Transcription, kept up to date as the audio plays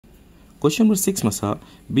Question number 6 मा छ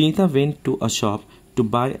Binita went to a shop to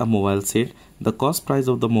buy a mobile set. The cost price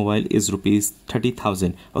of the mobile is rupees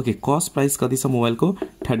 30,000. Okay, cost price कति छ mobile को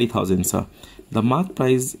 30,000 छ. The mark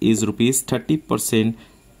price is rupees 30%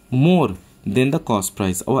 more than the cost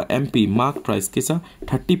price. अब MP mark price के छ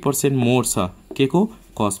 30% more छ के को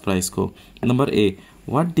cost price को. Number A,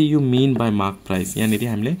 what do you mean by mark price? यानी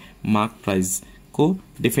हामीले mark price को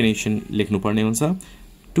definition लेख्नु पर्ने हुन्छ.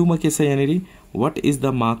 2 मा के छ यानी what is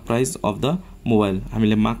the mark price of the mobile?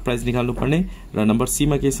 हामीले mark price निकाल्नु पर्ने र नम्बर सी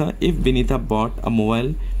मा के छ if Binita bought a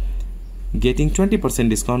mobile getting 20%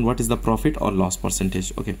 discount, what is the profit or loss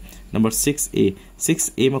percentage? Okay, number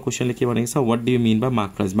 6A मा क्वेशनले के भनेको छ what do you mean by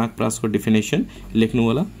mark price? mark price को definition लेख्नु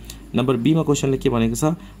होला. नम्बर बी मा क्वेशनले के भनेको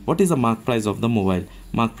छ what is the mark price of the mobile?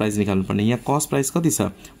 mark price निकाल्नु पर्ने. यहाँ cost price कति छ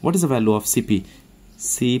what is the value of CP?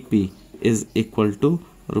 CP is equal to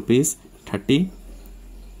rupees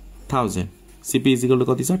 30,000. CP is equal to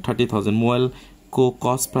कति छ 30,000. मोबाइल को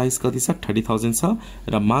cost price कति छ 30,000 छ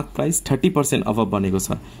र mark price 30% above बनेको छ.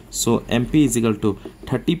 So MP is equal to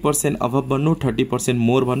 30% above भन्नु 30%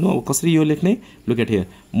 more भन्नु. अब कसरी यो लेख्ने look at here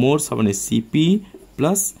more छ भने CP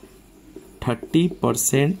plus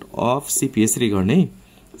 30% of CP यसरी गर्ने.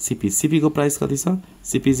 CP को price कति छ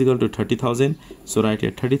CP is equal to 30,000. So write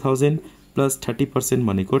here 30,000 plus 30%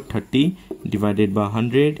 भनेको 30 divided by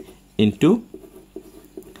 100 into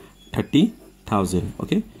 30,000.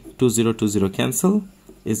 Okay, 2020 cancel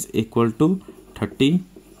is equal to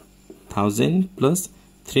 30,000 plus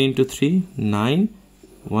 3 into 3 9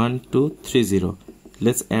 1230.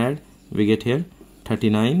 Let's add, we get here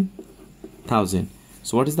 39,000.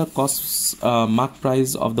 So what is the cost mark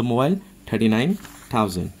price of the mobile?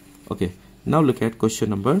 39,000. Okay, now look at question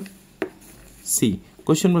number C.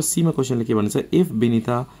 Question number C मा क्वेशनले के भन्छ if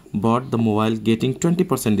Binita bought the mobile getting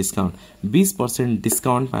 20% discount, 20%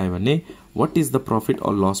 discount पायो भने what is the profit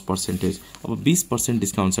or loss percentage? अब 20%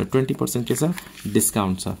 discount छ 20% के छ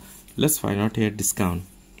discount छ. Let's find out here discount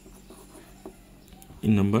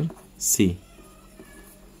in number C.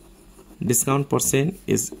 Discount percent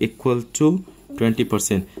is equal to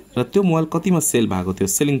 20%. र त्यो मोबाइल कतिमा सेल भएको थियो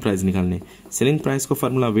सेलिङ प्राइस निकाल्ने. सेलिङ प्राइस को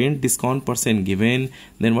formula when discount percent given,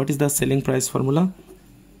 then what is the selling price formula?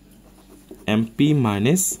 MP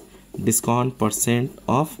minus discount percent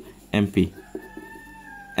of MP.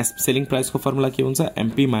 Selling price को formula के हुन्छ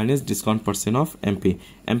MP minus discount percent of MP.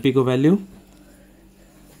 MP को value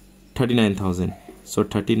 39,000. So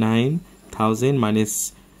 39,000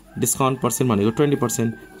 minus discount percent भनेको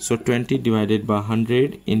 20%. So 20 divided by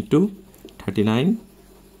 100 into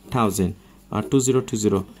 39,000.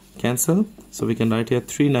 2020 cancel. So we can write here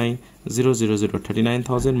 39,000.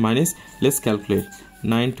 39,000 minus, let's calculate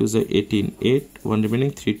 9 2 18 8 1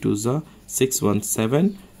 remaining 3 2 6 1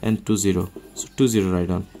 7 and 20. So 20 write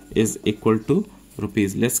down is equal to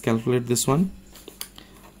rupees. Let's calculate this one.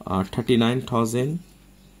 39,000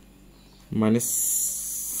 minus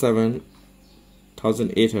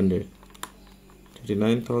 7,800.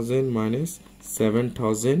 39,000 minus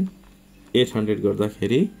 7,800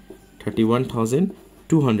 गर्दाखेरि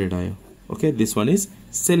 31,200 आयो. Okay, this one is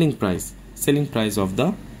selling price of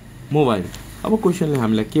the mobile. अब क्वेशनले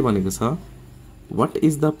हामीलाई के भनेको छ what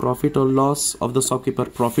is the profit or loss of the shopkeeper?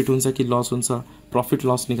 profit हुन्छ कि loss हुन्छ profit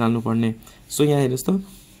loss निकाल्नु पर्ने. सो यहाँ हेर्नुस् त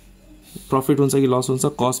profit हुन्छ कि loss हुन्छ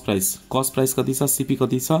cost price कति छ CP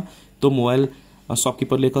कति छ त्यो मोबाइल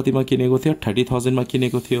शपकीपरले कतिमा किनेको थियो 30,000 मा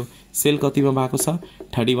किनेको थियो. सेल कतिमा भएको छ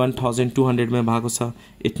 31,200 मा भएको छ.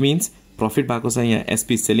 इट मीन्स प्रॉफिट भएको छ यहाँ SP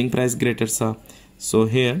सेलिङ प्राइस ग्रेटर छ. So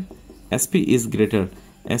here SP is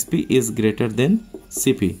greater than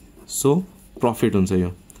CP. So profit हुन्छ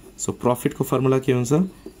यो. सो प्रॉफिट को फर्मुला के हुन्छ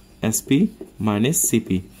SP minus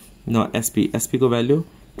CP. now SP को भ्यालु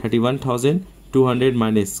 31,200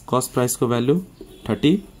 minus cost price को value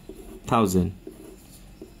 30,000.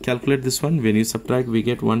 Calculate this one. When you subtract, we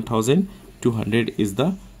get 1,200 is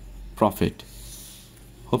the profit.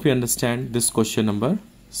 Hope you understand this question number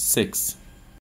 6.